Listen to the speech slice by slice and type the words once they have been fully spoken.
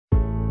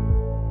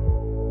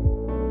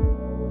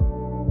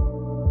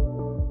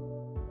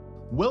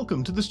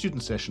Welcome to the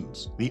Student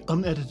Sessions, the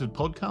unedited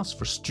podcast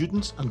for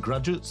students and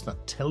graduates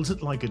that tells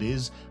it like it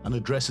is and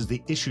addresses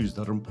the issues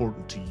that are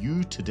important to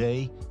you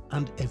today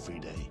and every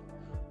day.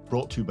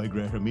 Brought to you by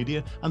Greyhair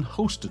Media and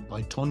hosted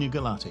by Tonya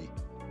Galati.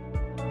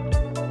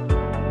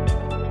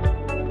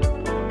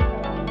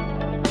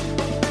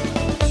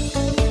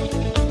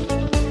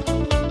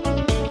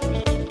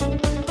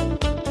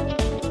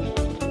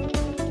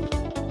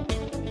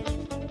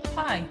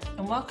 Hi,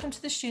 and welcome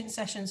to the Student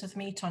Sessions with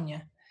me,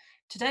 Tonya.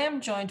 Today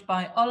I'm joined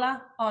by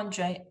Ola,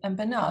 Andre and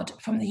Bernard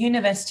from the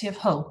University of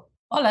Hull.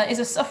 Ola is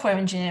a software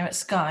engineer at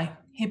Sky.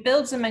 He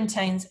builds and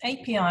maintains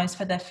APIs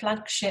for their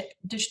flagship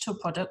digital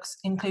products,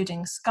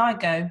 including Sky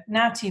Go,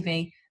 Now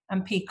TV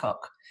and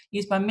Peacock,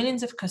 used by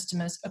millions of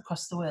customers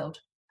across the world.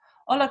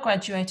 Ola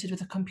graduated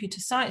with a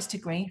computer science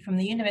degree from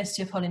the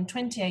University of Hull in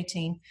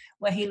 2018,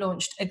 where he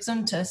launched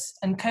Exuntus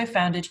and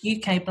co-founded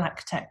UK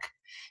Black Tech.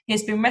 He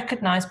has been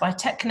recognised by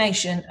Tech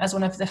Nation as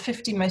one of the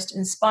 50 most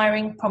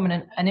inspiring,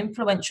 prominent and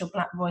influential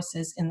Black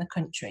voices in the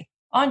country.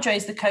 Andre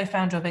is the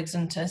co-founder of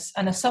Exuntus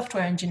and a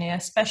software engineer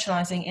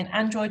specialising in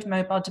Android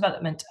mobile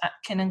development at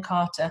Kin &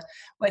 Carter,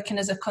 working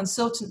as a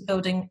consultant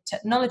building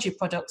technology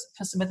products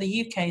for some of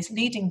the UK's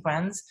leading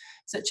brands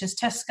such as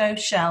Tesco,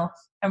 Shell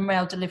and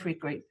Rail Delivery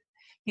Group.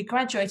 He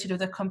graduated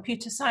with a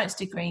computer science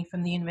degree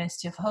from the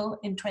University of Hull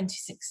in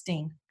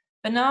 2016.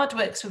 Bernard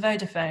works for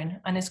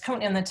Vodafone and is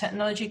currently on the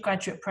Technology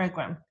Graduate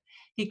Programme.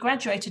 He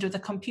graduated with a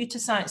computer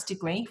science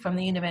degree from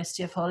the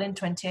University of Hull in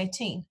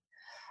 2018.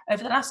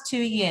 Over the last 2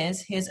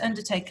 years, he has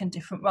undertaken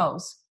different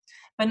roles.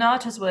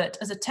 Bernard has worked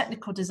as a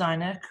technical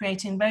designer,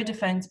 creating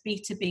Vodafone's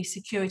B2B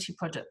security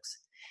products.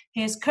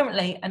 He is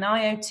currently an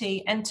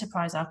IoT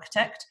enterprise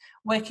architect,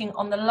 working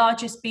on the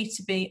largest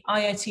B2B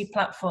IoT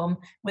platform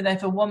with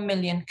over 1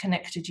 million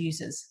connected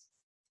users.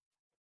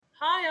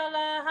 Hi,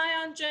 Ola.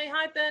 Hi, Andre.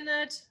 Hi,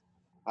 Bernard.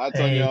 Hi,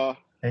 Tonya.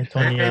 Hey,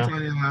 Tonya. Hey,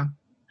 Tonya.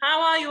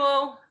 How are you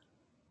all?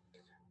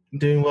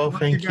 Doing well,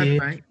 thank you.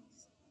 Thanks.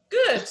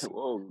 Good.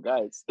 Whoa,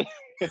 guys.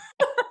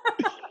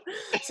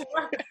 So,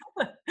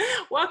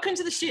 welcome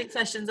to the Student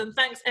Sessions, and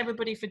thanks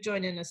everybody for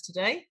joining us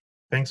today.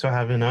 Thanks for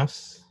having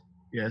us.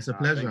 Yeah, it's a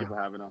pleasure. Thank you for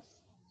having us.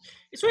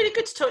 It's really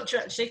good to talk to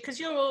you, actually, because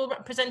you're all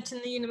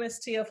representing the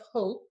University of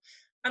Hull,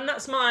 and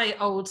that's my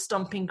old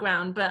stomping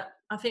ground, but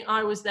I think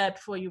I was there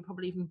before you were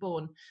probably even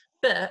born.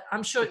 But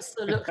I'm sure it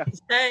still looks the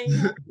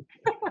same.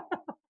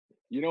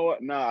 You know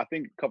what? No, I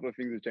think a couple of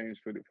things have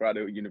changed throughout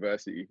the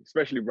university,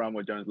 especially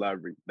Bramwell Jones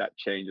Library. That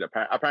changed.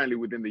 Apparently,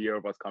 within the year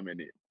of us coming,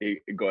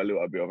 it got a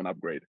little bit of an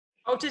upgrade.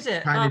 Oh, did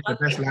it? Apparently it's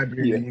the best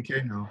library in the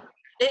UK now.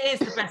 It is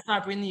the best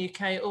library in the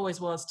UK. It always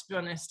was, to be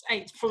honest.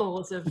 8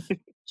 floors of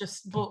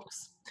just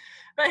books.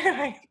 But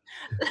anyway,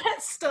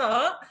 let's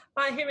start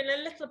by hearing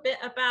a little bit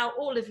about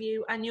all of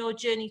you and your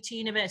journey to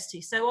university.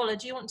 So, Ola,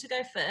 do you want to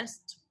go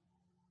first?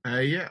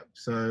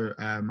 So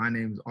my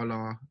name's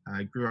Ola.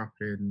 I grew up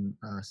in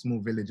a small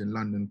village in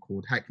London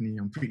called Hackney.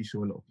 I'm pretty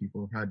sure a lot of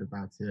people have heard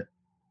about it.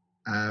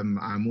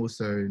 I'm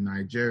also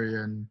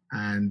Nigerian,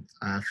 and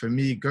for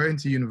me, going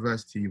to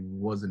university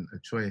wasn't a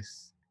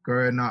choice.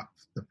 Growing up,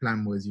 the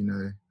plan was,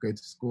 go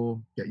to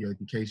school, get your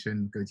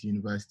education, go to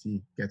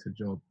university, get a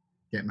job,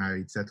 get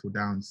married, settle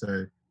down.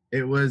 So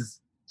it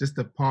was just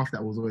a path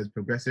that was always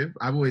progressive.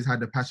 I've always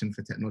had a passion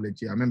for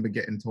technology. I remember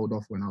getting told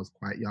off when I was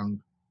quite young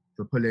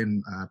for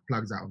pulling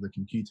plugs out of the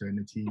computer and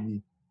the TV.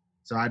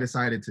 So I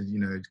decided to,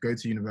 go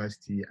to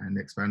university and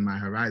expand my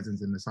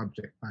horizons in the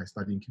subject by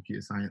studying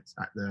computer science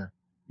at the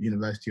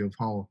University of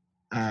Hull.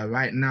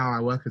 Right now,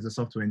 I work as a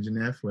software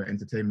engineer for an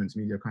entertainment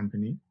media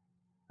company,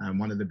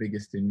 one of the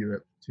biggest in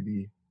Europe, to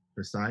be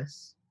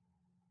precise.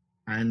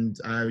 And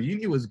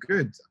uni was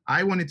good.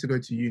 I wanted to go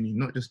to uni,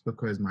 not just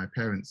because my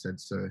parents said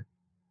so,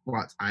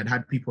 but I'd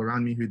had people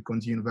around me who'd gone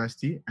to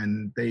university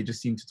and they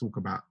just seemed to talk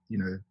about,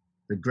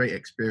 the great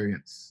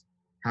experience,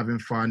 having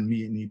fun,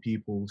 meeting new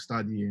people,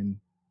 studying,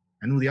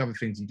 and all the other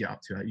things you get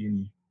up to at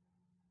uni.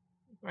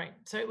 Right.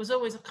 So it was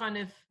always a kind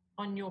of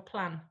on your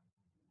plan.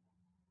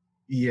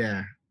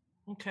 Yeah.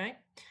 Okay.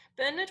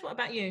 Bernard, what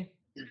about you?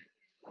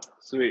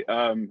 Sweet.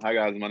 Hi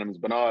guys, my name is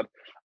Bernard.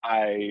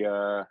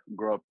 I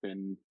grew up I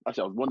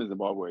was born in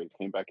Zimbabwe,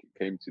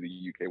 came to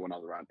the UK when I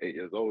was around 8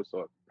 years old, so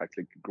I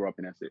practically grew up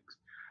in Essex.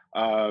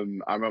 I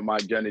remember my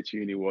journey to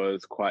uni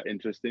was quite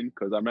interesting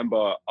because I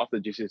remember after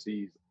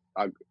GCSEs,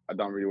 I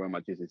done really well in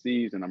my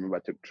GCSEs, and I remember I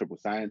took triple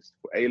science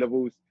for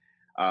A-levels,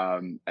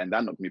 and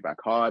that knocked me back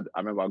hard. I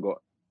remember I got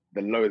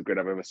the lowest grade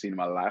I've ever seen in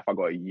my life. I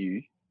got a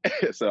U,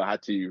 so I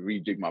had to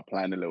rejig my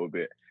plan a little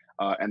bit.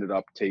 I ended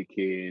up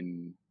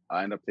taking a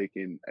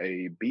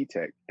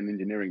BTEC, an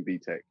engineering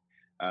BTEC,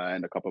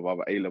 and a couple of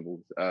other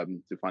A-levels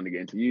to finally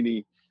get into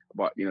uni.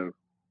 But,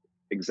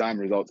 exam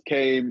results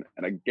came,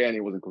 and again,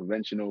 it wasn't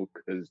conventional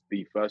because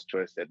the first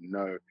choice said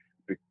no.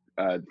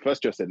 My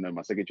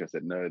second choice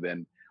said no.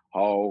 Then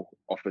Hull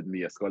offered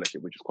me a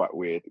scholarship, which is quite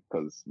weird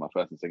because my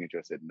first and second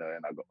choice said no,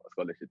 and I got a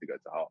scholarship to go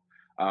to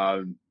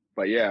Hull.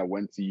 But yeah, I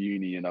went to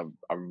uni and I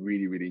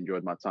really, really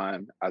enjoyed my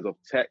time. As of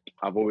tech,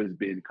 I've always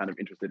been kind of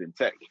interested in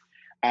tech.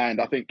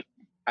 And I think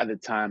at the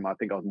time, I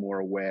was more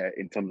aware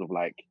in terms of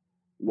like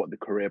what the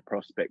career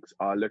prospects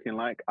are looking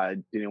like. I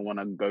didn't want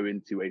to go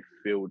into a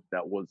field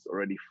that was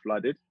already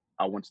flooded.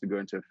 I wanted to go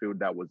into a field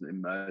that was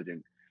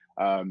emerging.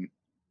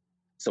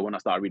 So when I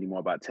started reading more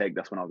about tech,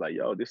 that's when I was like,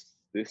 yo, this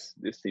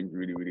seems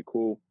really, really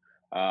cool.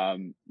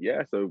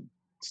 So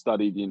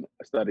studied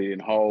in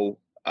Hull,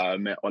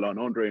 met Ola and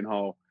Andre in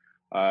Hull.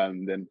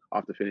 Then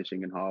after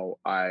finishing in Hull,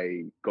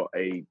 I got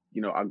I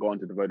got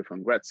into the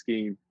Vodafone grad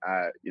scheme,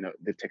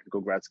 the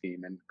technical grad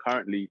scheme, and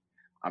currently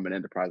I'm an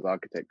enterprise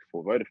architect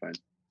for Vodafone.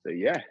 So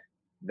yeah,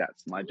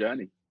 that's my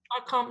journey.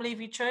 I can't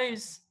believe you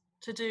chose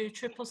to do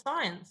triple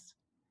science.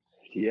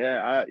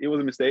 Yeah, it was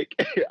a mistake.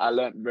 I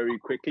learned very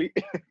quickly.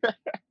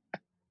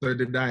 So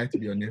did I, to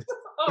be honest.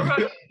 All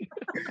right.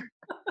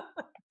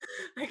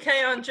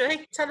 Okay,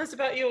 Andre, tell us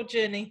about your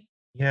journey.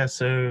 Yeah,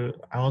 so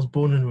I was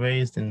born and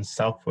raised in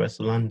Southwest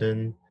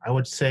London. I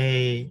would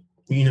say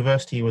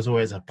university was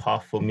always a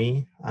path for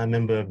me. I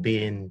remember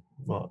being,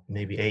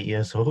 maybe 8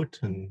 years old,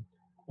 and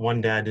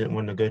one day I didn't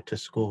want to go to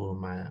school.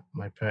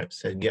 My parents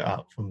said, get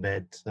up from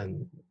bed,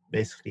 and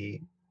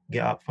basically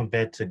get up from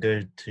bed to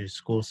go to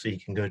school so you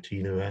can go to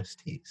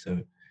university. So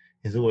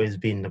it's always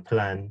been the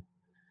plan.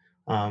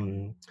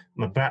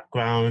 My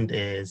background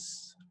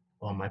is,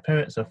 my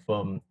parents are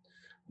from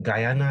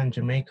Guyana and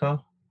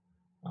Jamaica.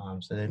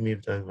 So they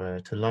moved over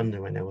to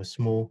London when they were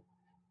small.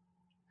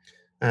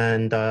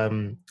 And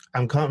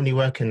I'm currently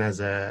working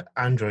as an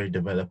Android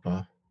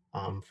developer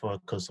for a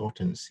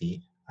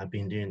consultancy. I've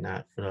been doing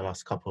that for the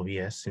last couple of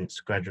years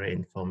since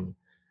graduating from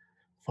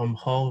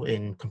Hull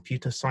in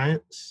computer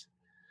science.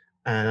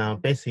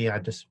 And basically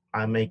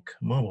I make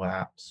mobile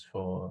apps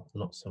for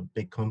lots of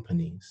big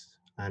companies.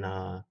 And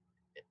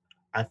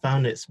I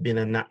found it's been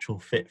a natural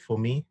fit for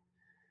me.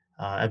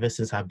 Ever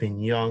since I've been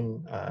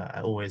young,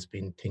 I've always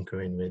been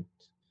tinkering with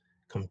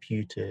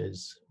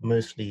computers.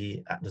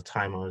 Mostly at the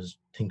time I was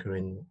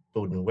tinkering,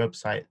 building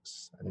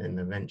websites, and then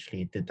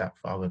eventually did that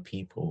for other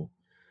people.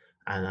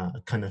 And I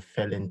kind of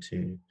fell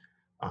into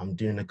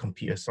doing the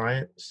computer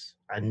science.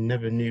 I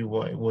never knew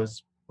what it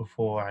was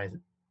before I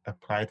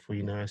applied for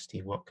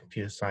university, what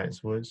computer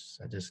science was.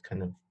 I just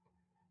kind of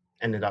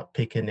ended up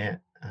picking it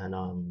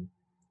and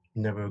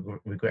never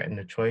regretting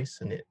the choice,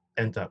 and it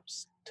ends up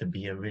to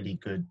be a really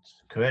good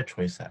career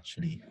choice,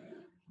 actually.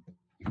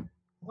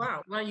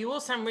 Wow. Well, you all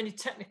sound really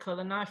technical,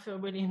 and I feel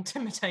really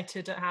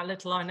intimidated at how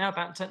little I know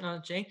about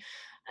technology.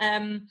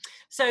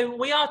 So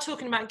we are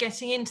talking about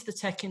getting into the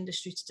tech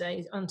industry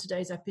today on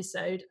today's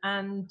episode,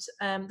 and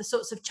the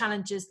sorts of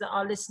challenges that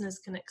our listeners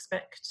can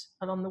expect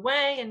along the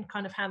way, and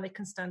kind of how they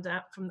can stand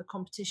out from the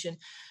competition.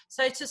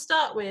 So to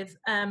start with,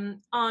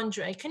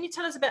 Andre, can you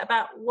tell us a bit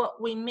about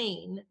what we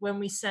mean when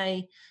we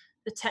say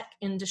the tech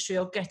industry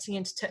or getting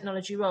into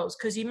technology roles?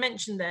 Because you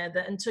mentioned there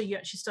that until you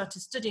actually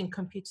started studying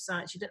computer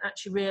science, you didn't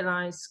actually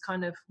realise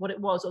kind of what it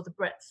was or the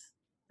breadth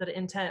that it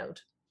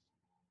entailed.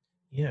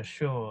 Yeah,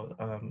 sure.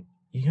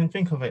 You can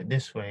think of it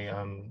this way.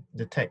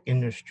 The tech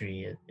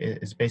industry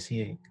is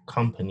basically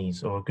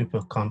companies or a group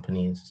of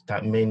companies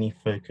that mainly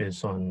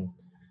focus on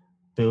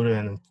building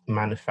and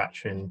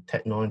manufacturing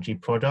technology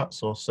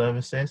products or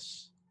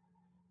services.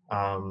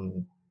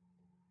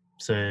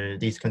 So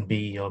these can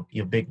be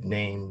your big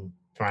name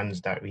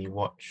brands that we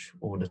watch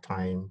all the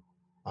time,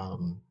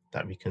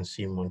 that we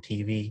consume on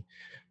TV,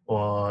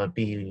 or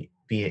be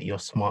it your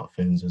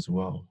smartphones as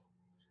well.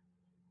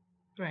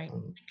 Great.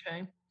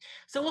 Okay.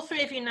 So all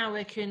three of you now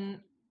work in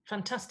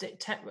fantastic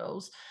tech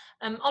roles.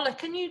 Ola,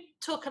 can you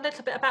talk a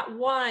little bit about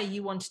why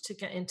you wanted to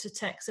get into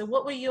tech? So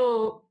what were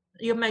your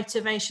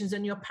motivations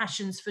and your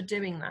passions for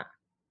doing that?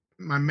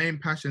 My main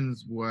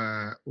passions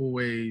were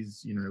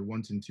always,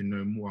 wanting to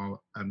know more.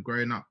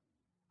 Growing up,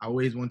 I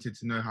always wanted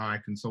to know how I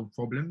can solve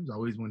problems. I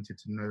always wanted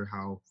to know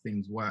how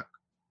things work.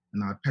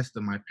 And I'd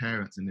pester my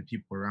parents and the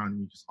people around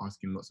me, just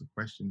asking lots of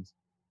questions,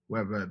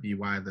 whether it be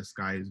why the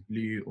sky is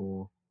blue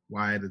or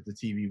why does the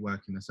TV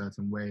work in a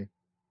certain way.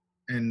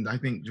 And I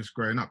think just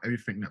growing up,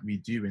 everything that we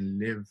do and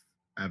live,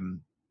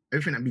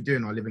 everything that we do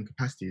in our living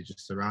capacity is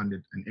just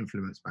surrounded and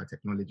influenced by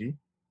technology.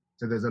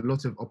 So there's a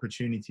lot of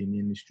opportunity in the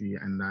industry.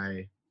 And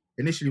I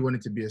initially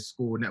wanted to be a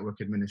school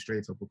network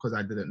administrator because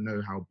I didn't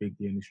know how big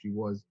the industry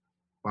was.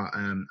 But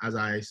as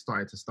I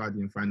started to study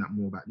and find out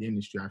more about the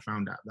industry, I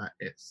found out that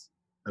it's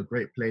a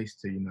great place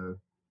to,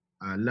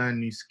 learn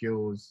new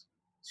skills,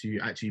 to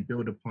actually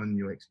build upon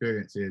your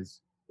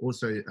experiences.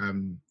 Also,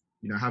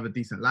 have a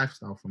decent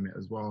lifestyle from it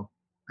as well,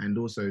 and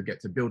also get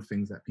to build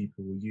things that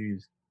people will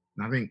use.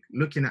 And I think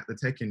looking at the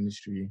tech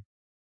industry,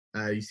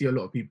 you see a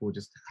lot of people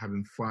just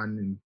having fun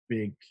in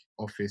big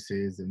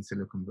offices in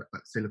Silicon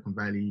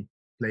Valley,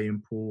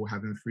 playing pool,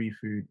 having free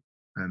food,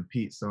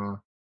 pizza,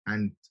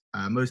 and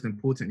most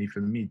importantly for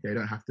me, they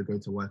don't have to go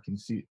to work in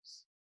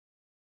suits.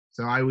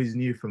 So I always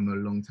knew from a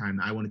long time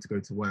that I wanted to go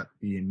to work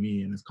being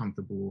me and as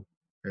comfortable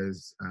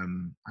as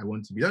I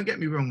want to be. Don't get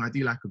me wrong, I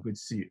do like a good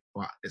suit,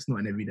 but it's not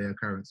an everyday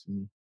occurrence for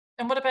me.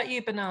 And what about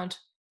you, Bernard?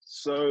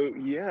 So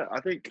yeah,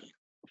 I think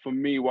for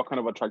me, what kind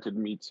of attracted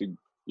me to,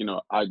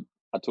 I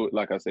thought,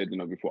 like I said,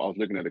 before, I was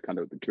looking at the kind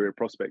of the career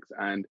prospects,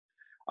 and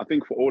I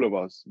think for all of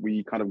us,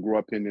 we kind of grew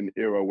up in an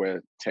era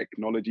where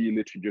technology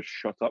literally just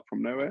shot up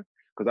from nowhere.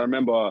 Because I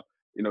remember,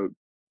 you know,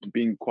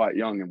 being quite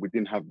young and we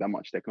didn't have that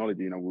much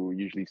technology. You know, we were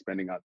usually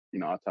spending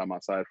our time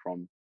outside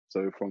from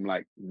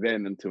like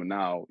then until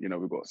now. You know,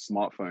 we've got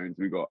smartphones,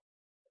 we got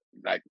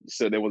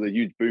so there was a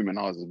huge boom, and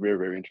I was very,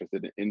 very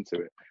interested into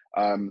it.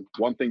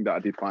 One thing that I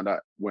did find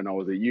out when I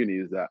was at uni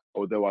is that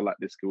although I like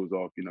the skills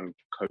of, you know,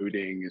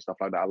 coding and stuff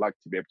like that, I like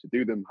to be able to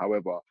do them.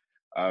 However,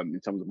 in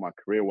terms of my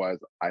career wise,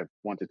 I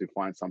wanted to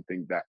find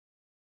something that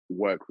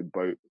worked with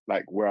both,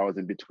 like where I was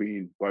in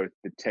between both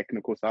the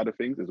technical side of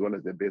things as well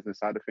as the business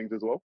side of things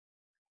as well.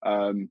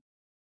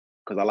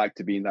 Because I like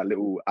to be in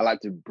I like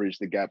to bridge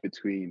the gap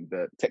between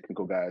the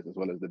technical guys as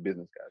well as the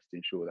business guys to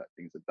ensure that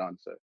things are done.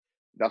 So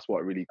that's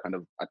what really kind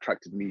of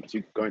attracted me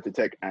to go into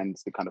tech, and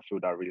the kind of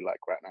field I really like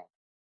right now.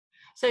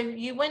 So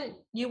you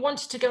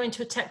wanted to go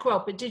into a tech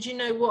role, but did you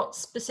know what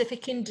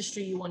specific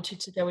industry you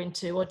wanted to go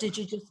into, or did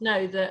you just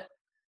know that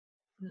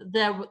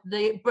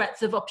the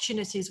breadth of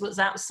opportunities was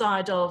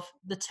outside of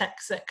the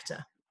tech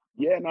sector?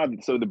 Yeah, no.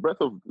 So the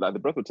breadth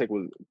of tech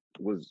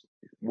was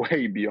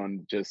way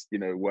beyond just, you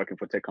know, working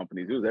for tech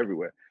companies. It was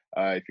everywhere.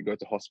 If you go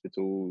to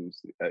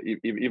hospitals,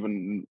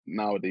 even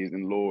nowadays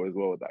in law as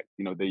well, like,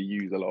 you know, they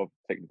use a lot of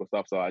technical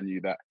stuff. So I knew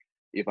that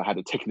if I had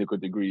a technical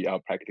degree,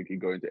 I'll practically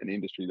go into an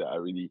industry that I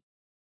really,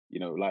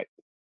 you know, liked.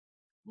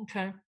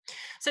 Okay,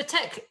 so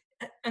tech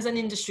as an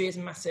industry is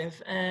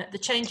massive. The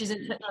changes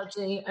in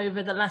technology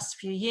over the last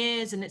few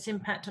years and its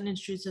impact on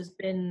industries has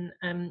been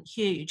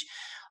huge.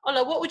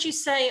 Ola, what would you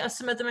say are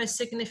some of the most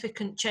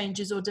significant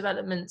changes or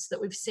developments that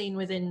we've seen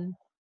within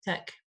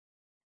tech?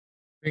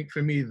 I think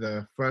for me,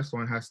 the first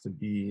one has to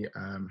be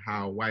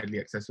how widely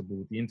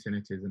accessible the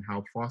internet is and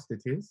how fast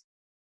it is.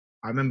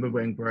 I remember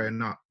when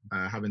growing up,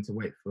 having to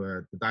wait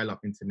for the dial-up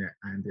internet,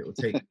 and it would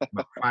take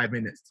about 5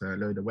 minutes to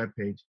load a web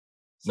page.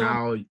 So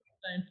Now,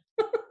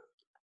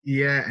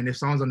 yeah, and if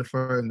someone's on the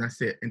phone,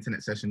 that's it,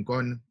 internet session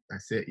gone.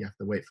 That's it. You have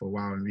to wait for a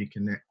while and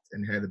reconnect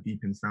and hear the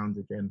beeping sounds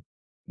again.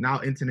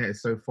 Now, internet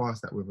is so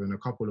fast that within a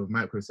couple of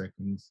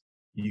microseconds,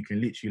 you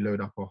can literally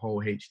load up a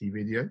whole HD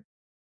video.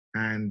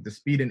 And the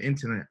speed in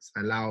internet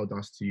allowed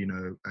us to, you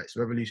know, it's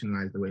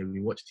revolutionized the way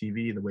we watch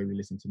TV, the way we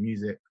listen to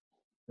music,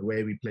 the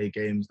way we play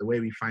games, the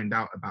way we find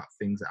out about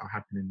things that are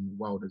happening in the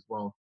world as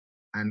well.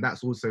 And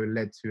that's also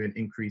led to an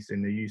increase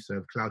in the use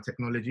of cloud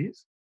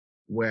technologies,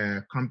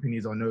 where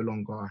companies are no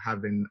longer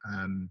having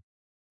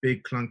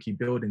big clunky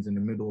buildings in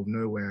the middle of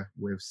nowhere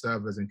with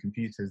servers and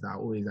computers that are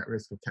always at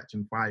risk of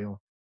catching fire.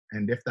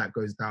 And if that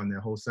goes down,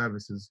 their whole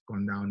service has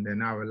gone down. They're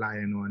now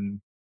relying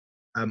on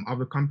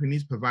other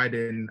companies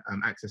providing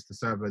access to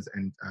servers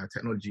and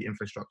technology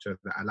infrastructure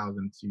that allows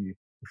them to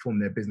perform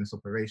their business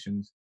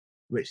operations,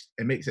 which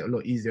it makes it a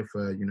lot easier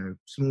for, you know,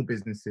 small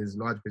businesses,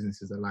 large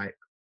businesses alike,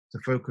 to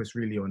focus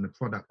really on the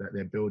product that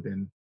they're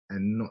building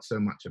and not so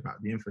much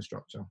about the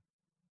infrastructure.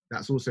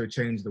 That's also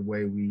changed the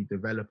way we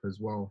develop as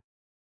well.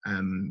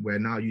 We're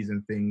now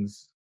using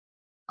things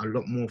a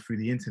lot more through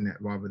the internet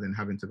rather than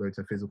having to go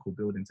to a physical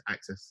building to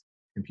access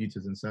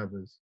computers and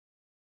servers.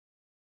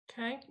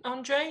 Okay,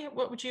 Andre,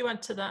 what would you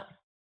add to that?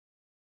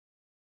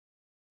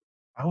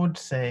 I would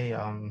say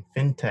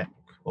fintech,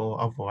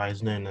 or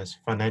otherwise known as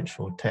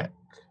financial tech.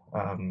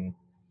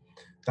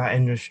 That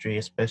industry,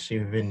 especially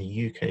within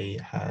the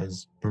UK,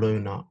 has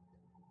blown up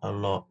a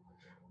lot.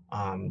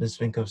 Just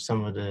think of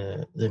some of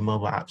the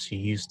mobile apps you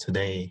use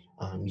today.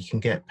 You can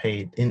get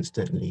paid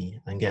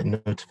instantly and get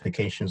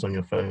notifications on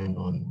your phone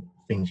on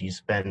things you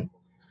spent.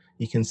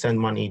 You can send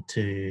money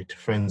to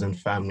friends and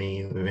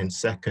family within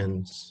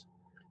seconds.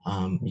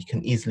 You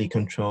can easily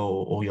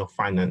control all your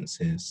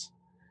finances.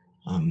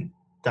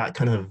 That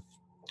kind of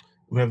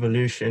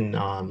revolution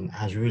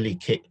has really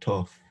kicked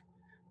off,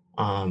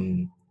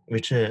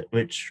 which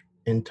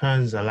in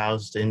turn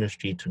allows the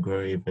industry to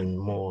grow even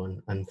more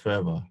and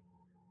further.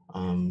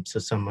 So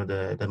some of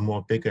the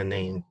more bigger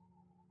name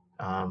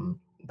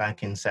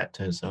banking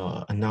sectors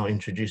are now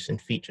introducing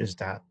features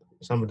that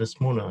some of the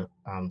smaller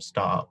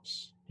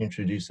startups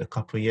introduced a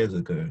couple of years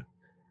ago.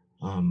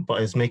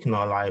 But it's making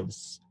our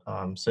lives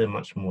so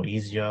much more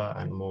easier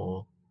and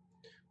more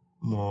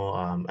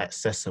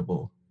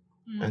accessible.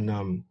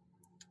 And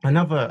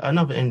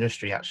another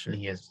industry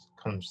actually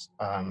comes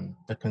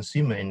the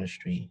consumer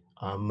industry,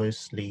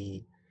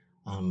 mostly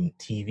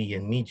TV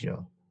and media.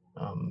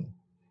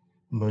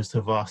 Most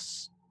of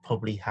us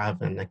probably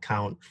have an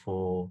account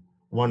for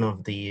one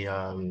of the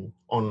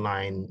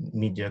online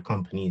media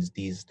companies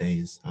these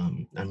days,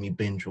 and we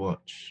binge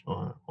watch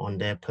on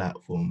their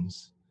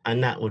platforms.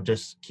 And that will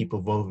just keep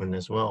evolving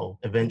as well.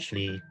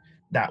 Eventually,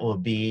 we'll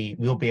be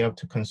able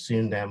to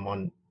consume them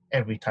on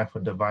every type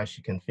of device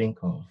you can think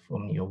of,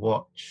 from your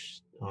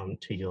watch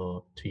to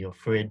your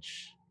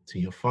fridge, to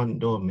your front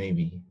door,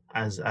 maybe.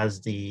 As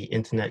the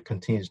internet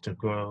continues to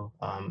grow,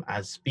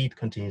 as speed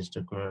continues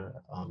to grow,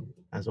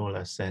 as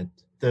Ola said,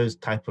 those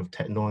type of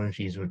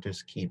technologies will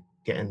just keep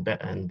getting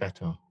better and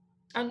better.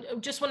 And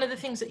just one of the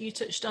things that you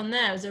touched on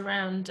there is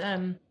around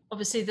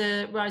obviously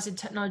the rise in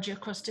technology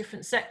across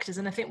different sectors.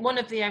 And I think one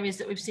of the areas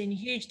that we've seen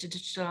huge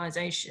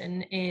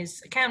digitalization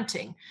is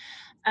accounting.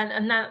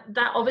 And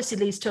that obviously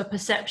leads to a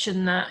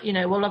perception that,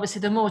 well, obviously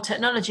the more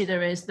technology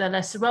there is, the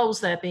less roles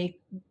there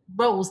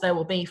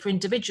will be for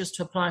individuals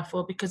to apply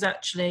for, because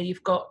actually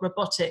you've got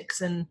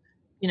robotics and,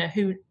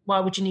 why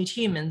would you need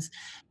humans?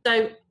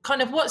 So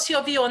kind of what's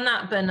your view on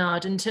that,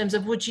 Bernard, in terms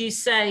of, would you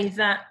say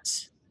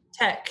that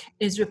tech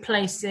is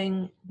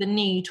replacing the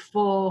need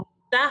for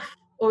staff,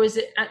 or is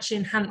it actually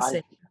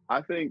enhancing?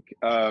 I think,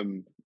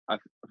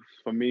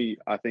 for me,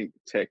 I think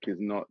tech is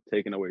not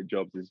taking away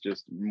jobs, it's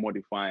just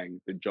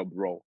modifying the job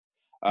role.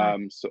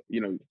 So,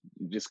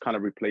 just kind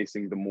of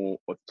replacing the more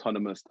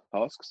autonomous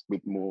tasks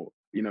with more,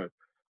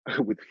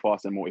 with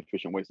fast and more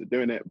efficient ways of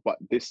doing it. But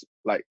this,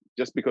 like,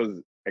 just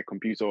because a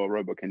computer or a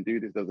robot can do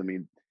this doesn't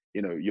mean,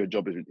 your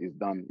job is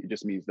done. It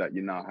just means that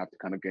you now have to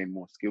kind of gain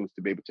more skills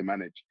to be able to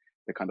manage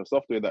the kind of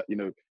software that,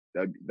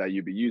 that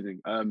you'll be using.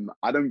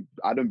 I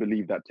don't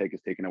believe that tech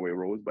is taking away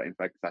roles, but in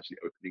fact, it's actually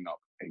opening up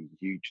a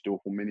huge door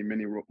for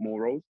many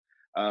more roles.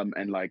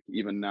 And like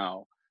even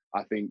now,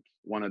 I think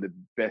one of the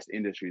best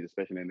industries,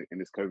 especially in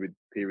this COVID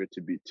period,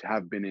 to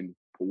have been in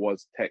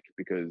was tech,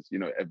 because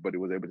everybody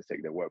was able to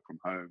take their work from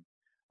home,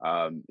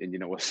 and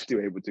was still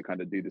able to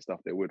kind of do the stuff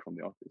they would from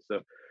the office.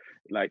 So,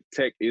 like,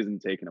 tech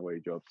isn't taking away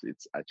jobs;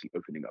 it's actually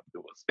opening up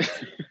doors.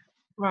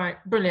 Right,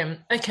 brilliant.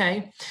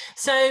 Okay,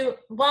 so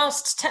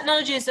whilst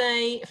technology is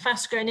a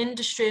fast-growing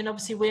industry, and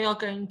obviously we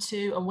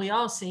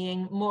are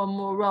seeing more and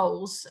more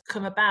roles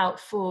come about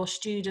for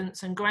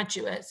students and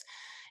graduates,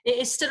 it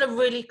is still a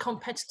really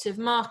competitive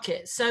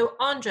market. So,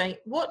 Andre,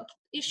 what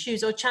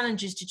issues or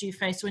challenges did you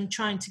face when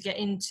trying to get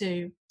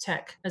into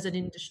tech as an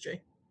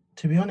industry?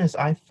 To be honest,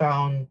 I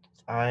found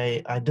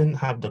I didn't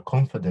have the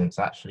confidence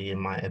actually in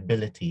my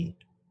ability.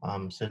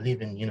 So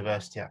leaving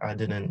university, I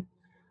didn't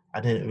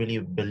really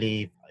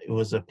believe it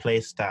was a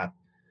place that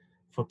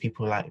for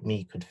people like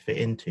me could fit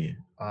into.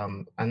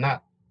 And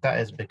that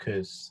is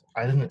because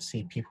I didn't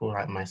see people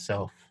like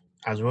myself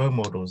as role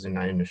models in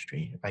that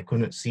industry. I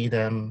couldn't see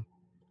them.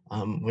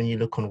 When you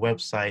look on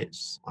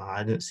websites,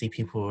 I didn't see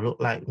people who look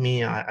like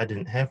me. I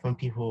didn't hear from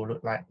people who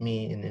look like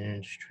me in the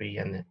industry.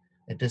 And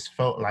it just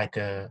felt like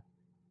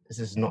this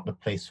is not the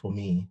place for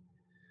me.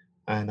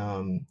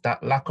 And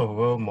that lack of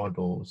role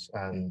models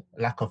and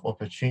lack of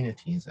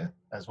opportunities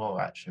as well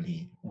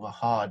actually were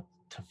hard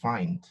to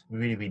find,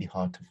 really, really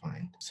hard to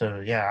find.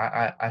 So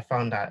yeah, I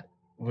found that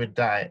with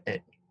that,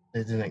 it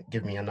didn't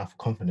give me enough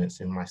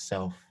confidence in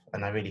myself.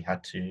 And I really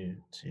had to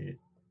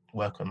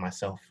work on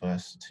myself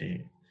first to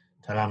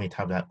allow me to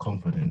have that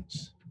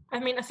confidence. I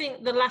mean, I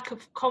think the lack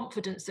of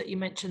confidence that you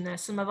mentioned there,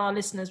 some of our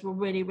listeners will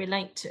really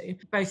relate to,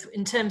 both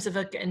in terms of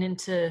getting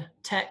into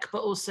tech,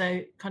 but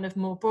also kind of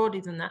more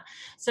broadly than that.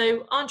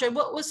 So, Andre,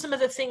 what were some of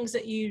the things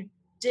that you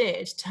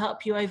did to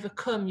help you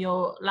overcome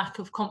your lack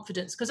of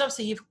confidence? Because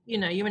obviously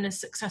you're in a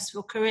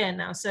successful career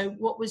now. So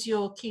what was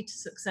your key to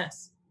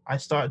success? I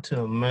started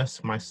to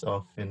immerse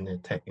myself in the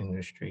tech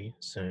industry.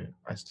 So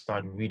I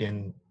started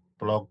reading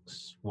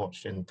blogs,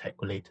 watching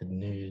tech-related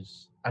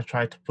news. I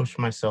tried to push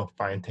myself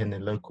by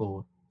attending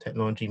local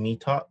technology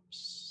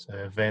meetups,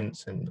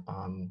 events, and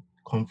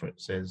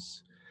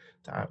conferences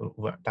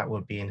that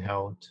were being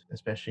held,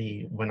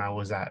 especially when I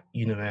was at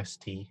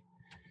university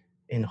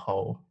in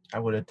Hull. I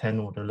would attend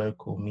all the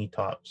local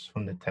meetups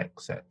from the tech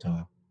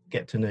sector,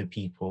 get to know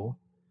people,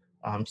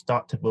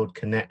 start to build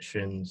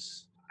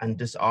connections, and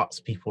just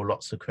ask people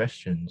lots of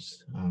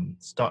questions,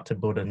 start to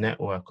build a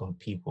network of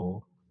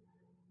people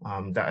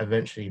that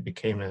eventually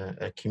became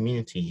a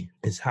community.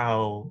 Is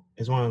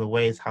one of the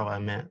ways how I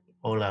met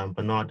Ola and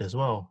Bernard as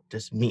well.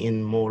 Just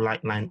meeting more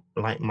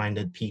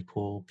like-minded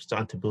people,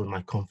 starting to build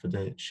my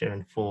confidence,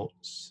 sharing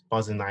thoughts,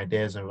 buzzing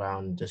ideas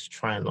around, just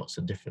trying lots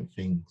of different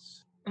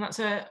things. And that's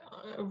a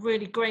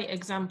really great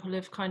example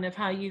of kind of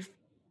how you've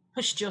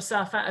pushed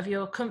yourself out of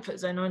your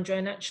comfort zone, Andre,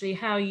 and actually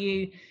how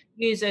you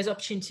use those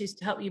opportunities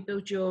to help you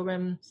build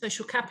your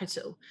social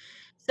capital.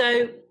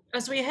 So,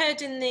 as we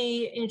heard in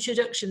the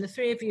introduction, the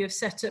three of you have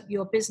set up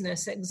your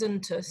business,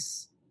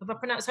 Exuntus. Have I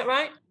pronounced that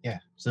right? Yeah,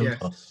 Xuntos.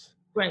 Yes.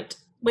 Great,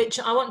 which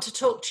I want to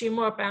talk to you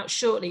more about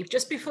shortly.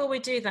 Just before we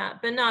do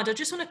that, Bernard, I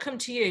just want to come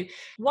to you.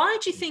 Why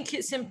do you think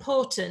it's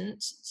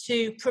important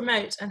to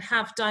promote and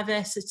have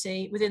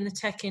diversity within the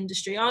tech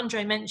industry?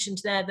 Andre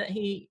mentioned there that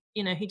he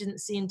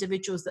didn't see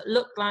individuals that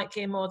looked like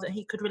him or that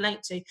he could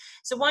relate to.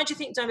 So why do you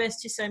think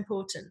diversity is so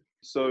important?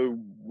 So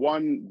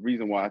one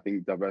reason why I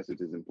think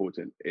diversity is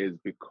important is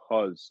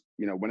because,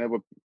 whenever,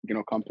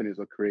 companies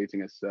are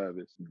creating a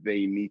service,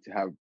 they need to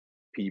have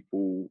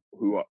people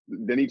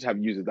they need to have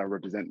users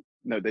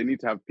that they need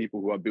to have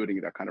people who are building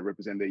it that kind of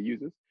represent their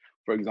users.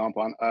 For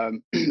example,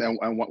 and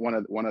one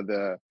of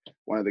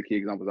the key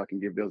examples I can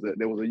give, there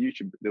was a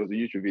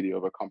YouTube video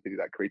of a company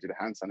that created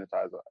a hand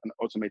sanitizer, an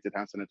automated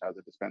hand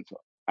sanitizer dispenser.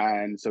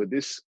 And so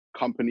this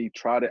company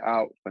tried it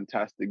out,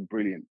 fantastic,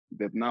 brilliant.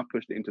 They've now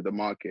pushed it into the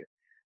market.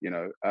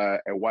 A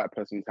white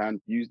person's hand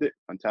used it,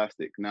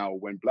 fantastic. Now,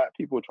 when black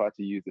people try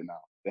to use it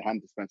now, the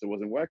hand dispenser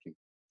wasn't working.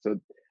 So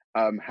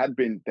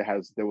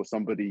there was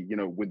somebody,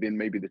 within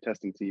maybe the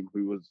testing team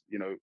who was,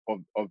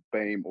 of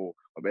BAME or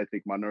of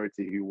ethnic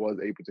minority who was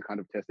able to kind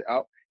of test it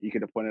out. He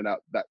could have pointed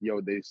out that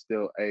there's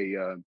still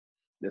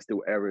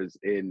errors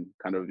in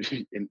kind of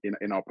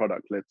in our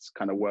product. Let's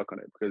kind of work on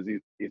it, because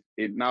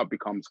it now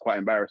becomes quite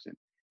embarrassing,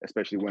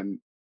 especially when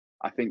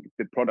I think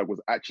the product was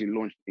actually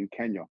launched in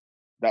Kenya.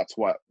 That's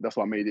what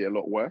made it a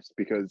lot worse,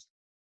 because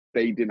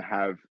they didn't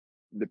have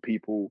the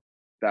people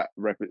they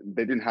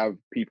didn't have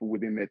people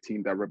within their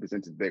team that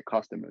represented their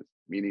customers,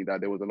 meaning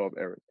that there was a lot of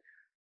errors.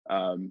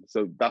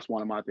 So that's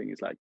one of my things.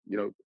 Like,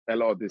 a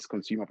lot of these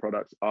consumer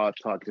products are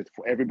targeted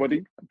for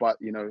everybody, but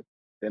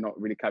they're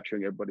not really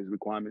capturing everybody's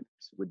requirements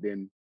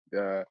within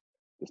the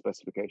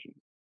specifications.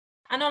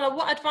 And Ola,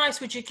 what advice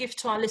would you give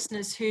to our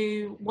listeners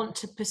who want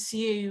to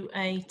pursue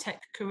a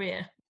tech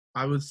career?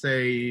 I would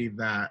say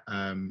that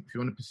if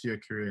you want to pursue a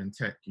career in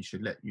tech, you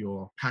should let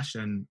your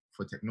passion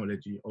for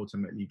technology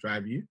ultimately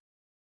drive you.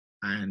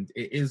 And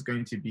it is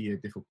going to be a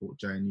difficult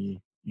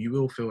journey. You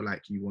will feel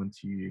like you want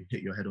to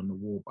hit your head on the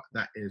wall, but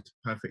that is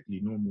perfectly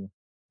normal,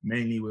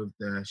 mainly with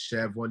the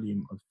sheer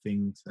volume of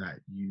things that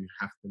you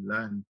have to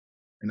learn.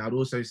 And I'd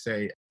also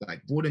say,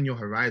 like, broaden your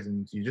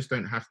horizons. You just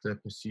don't have to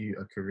pursue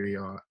a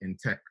career in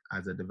tech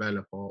as a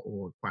developer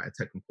or quite a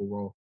technical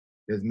role.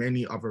 There's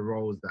many other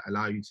roles that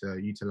allow you to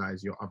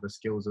utilize your other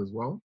skills as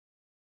well,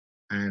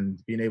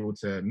 and being able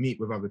to meet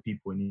with other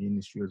people in the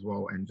industry as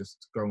well, and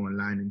just go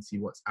online and see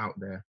what's out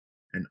there,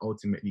 and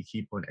ultimately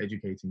keep on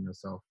educating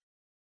yourself.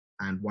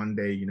 And one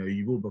day,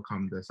 you will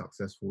become the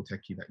successful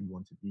techie that you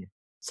want to be.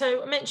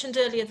 So I mentioned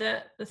earlier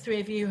that the three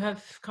of you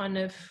have kind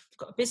of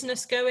got a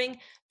business going.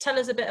 Tell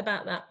us a bit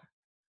about that,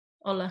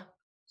 Ola.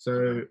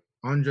 So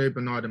Andre,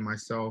 Bernard and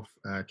myself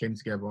came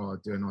together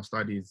during our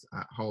studies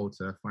at Hull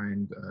to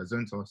find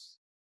Zontos,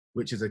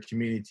 which is a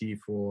community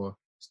for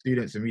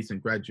students and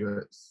recent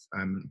graduates,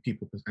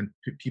 people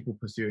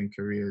pursuing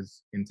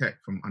careers in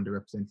tech from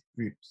underrepresented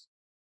groups.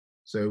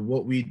 So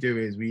what we do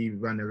is we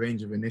run a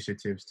range of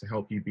initiatives to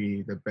help you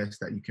be the best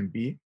that you can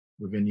be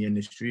within the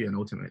industry, and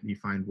ultimately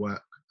find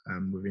work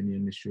within the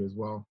industry as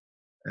well.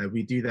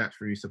 We do that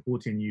through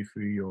supporting you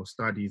through your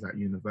studies at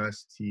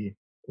university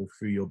or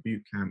through your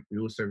boot camp. We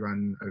also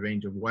run a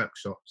range of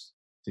workshops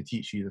to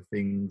teach you the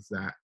things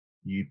that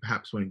you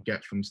perhaps won't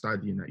get from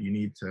studying, that you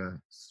need to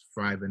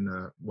thrive in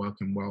the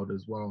working world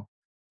as well.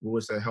 We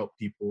also help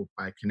people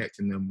by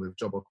connecting them with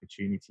job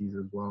opportunities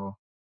as well.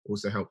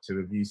 Also help to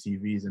review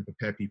CVs and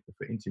prepare people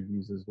for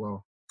interviews as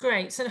well.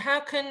 Great. So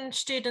how can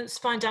students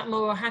find out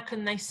more, or how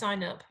can they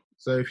sign up?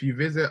 So if you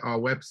visit our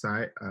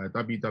website,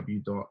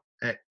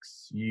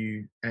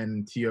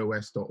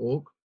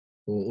 www.xuntos.org,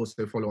 or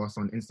also follow us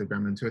on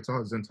Instagram and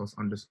Twitter,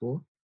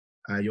 Zontos_,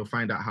 you'll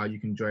find out how you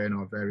can join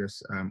our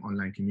various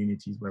online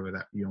communities, whether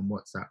that be on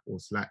WhatsApp or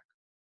Slack,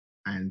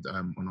 and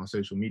on our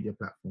social media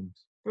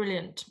platforms.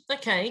 Brilliant.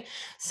 Okay,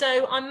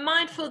 so I'm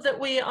mindful that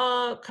we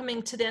are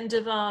coming to the end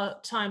of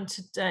our time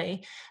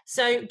today.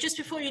 So just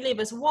before you leave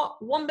us, what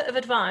one bit of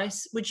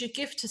advice would you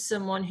give to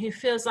someone who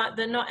feels like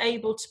they're not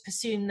able to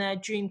pursue their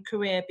dream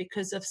career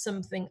because of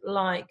something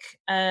like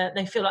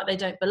they feel like they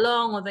don't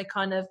belong, or they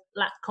kind of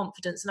lack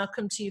confidence? And I'll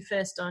come to you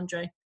first,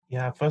 Andre.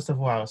 Yeah, first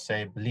of all, I would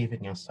say believe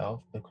in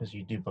yourself, because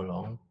you do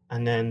belong.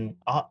 And then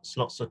ask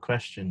lots of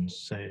questions.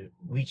 So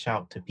reach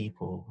out to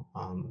people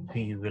who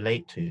you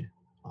relate to,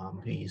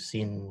 who you've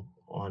seen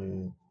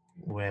on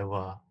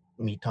wherever,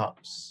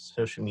 meetups,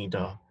 social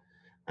media,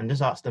 and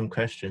just ask them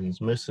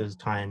questions. Most of the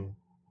time,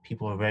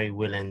 people are very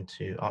willing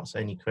to answer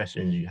any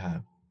questions you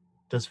have,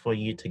 just for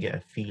you to get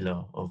a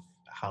feeler of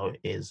how it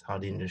is, how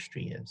the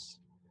industry is.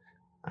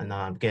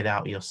 And get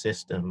out your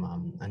system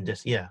and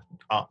just,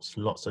 ask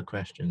lots of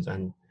questions,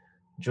 and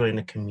join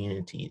a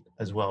community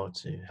as well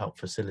to help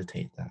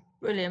facilitate that.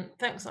 Brilliant.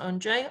 Thanks,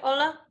 Andre.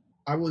 Ola?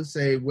 I would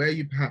say where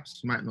you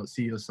perhaps might not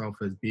see yourself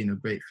as being a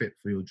great fit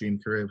for your dream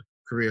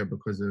career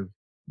because of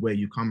where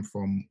you come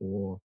from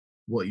or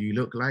what you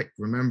look like,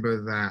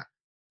 remember that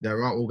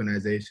there are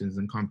organizations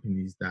and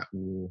companies that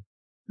will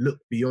look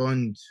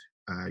beyond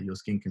your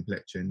skin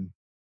complexion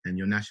and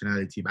your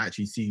nationality, but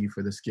actually see you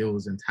for the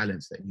skills and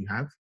talents that you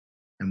have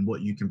and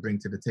what you can bring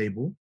to the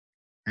table,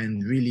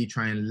 and really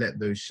try and let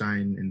those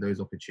shine in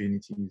those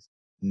opportunities.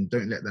 And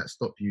don't let that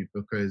stop you,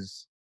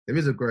 because there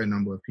is a growing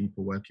number of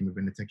people working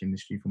within the tech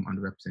industry from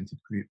underrepresented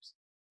groups.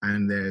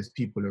 And there's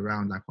people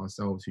around like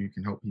ourselves who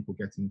can help people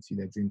get into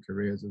their dream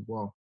careers as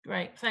well.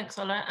 Great, thanks,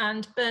 Ola.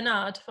 And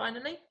Bernard,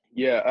 finally?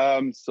 Yeah,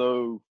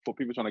 so for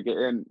people trying to get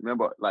in,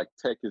 remember, like,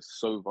 tech is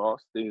so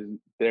vast.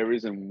 There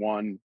isn't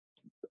one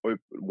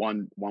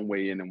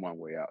way in and one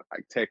way out.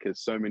 Like, tech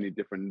has so many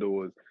different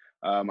doors.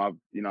 I've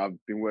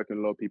been working with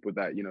a lot of people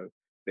that,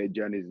 their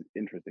journey is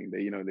interesting.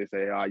 They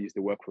say, I used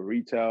to work for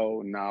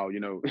retail. Now,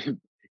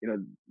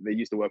 they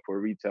used to work for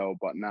retail,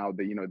 but now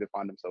they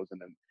find themselves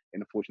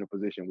in a fortunate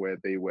position where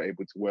they were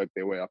able to work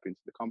their way up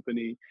into the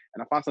company.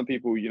 And I find some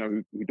people,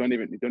 who don't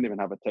even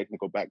have a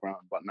technical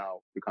background, but now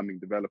becoming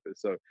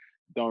developers. So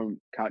don't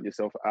count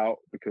yourself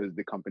out because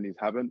the companies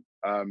haven't.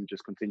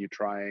 Just continue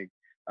trying.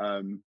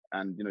 And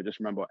just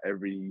remember,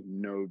 every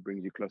no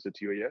brings you closer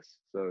to your yes.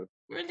 So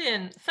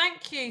brilliant.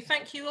 Thank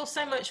you all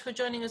so much for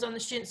joining us on the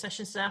student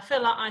session today. I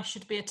feel like I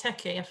should be a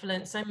techie. I've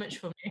learned so much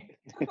from you.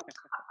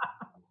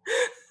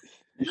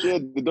 You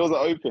should. The doors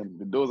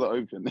are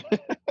open.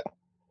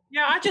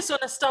 Yeah, I just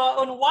want to start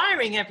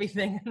unwiring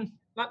everything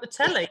like the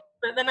telly,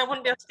 but then I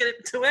wouldn't be able to get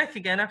it to work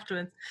again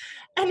afterwards.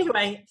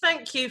 Anyway,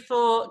 thank you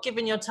for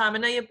giving your time. I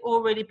know you're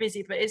all really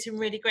busy, but it's been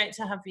really great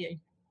to have you.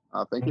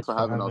 Thank you for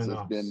having us.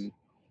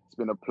 It's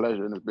been a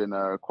pleasure, and it's been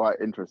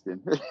quite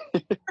interesting.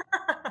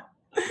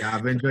 Yeah,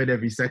 I've enjoyed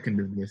every second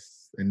of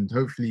this, and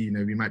hopefully,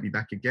 we might be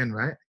back again,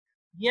 right?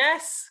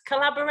 Yes,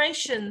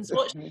 collaborations.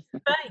 Watch this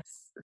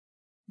space.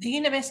 The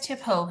University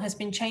of Hull has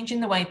been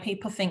changing the way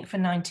people think for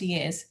 90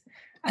 years.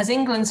 As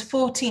England's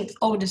 14th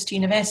oldest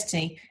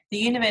university, the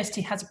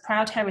university has a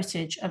proud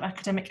heritage of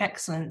academic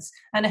excellence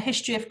and a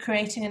history of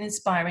creating and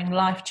inspiring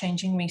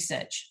life-changing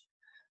research.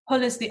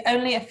 Hull is the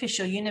only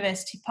official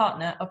university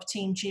partner of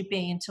Team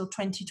GB until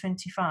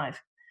 2025.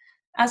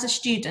 As a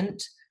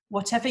student,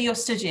 whatever you're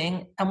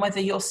studying and whether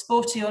you're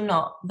sporty or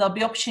not, there'll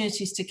be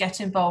opportunities to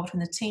get involved in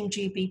the Team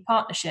GB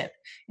partnership,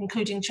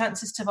 including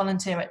chances to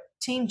volunteer at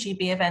Team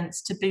GB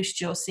events to boost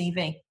your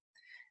CV.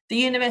 The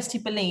university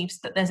believes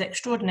that there's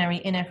extraordinary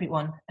in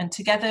everyone, and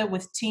together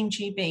with Team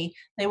GB,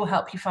 they will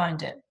help you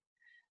find it.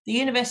 The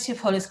University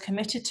of Hull is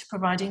committed to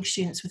providing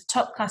students with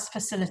top-class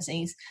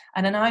facilities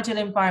and an ideal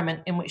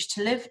environment in which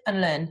to live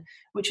and learn,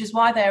 which is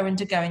why they are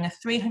undergoing a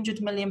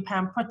 £300 million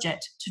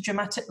project to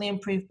dramatically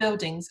improve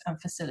buildings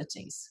and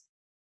facilities.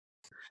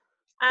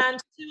 And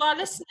to our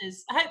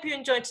listeners, I hope you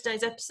enjoyed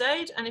today's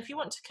episode, and if you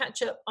want to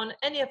catch up on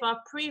any of our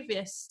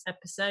previous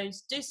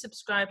episodes, do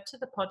subscribe to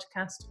the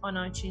podcast on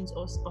iTunes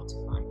or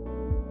Spotify.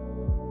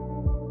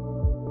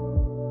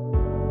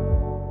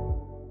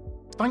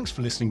 Thanks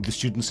for listening to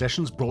Student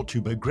Sessions, brought to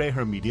you by Grey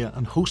Hair Media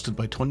and hosted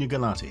by Tonya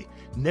Galati.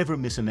 Never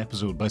miss an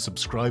episode by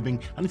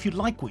subscribing, and if you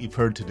like what you've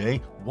heard today,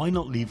 why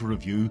not leave a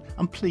review,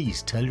 and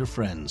please tell your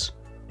friends.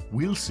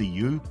 We'll see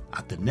you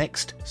at the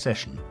next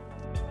session.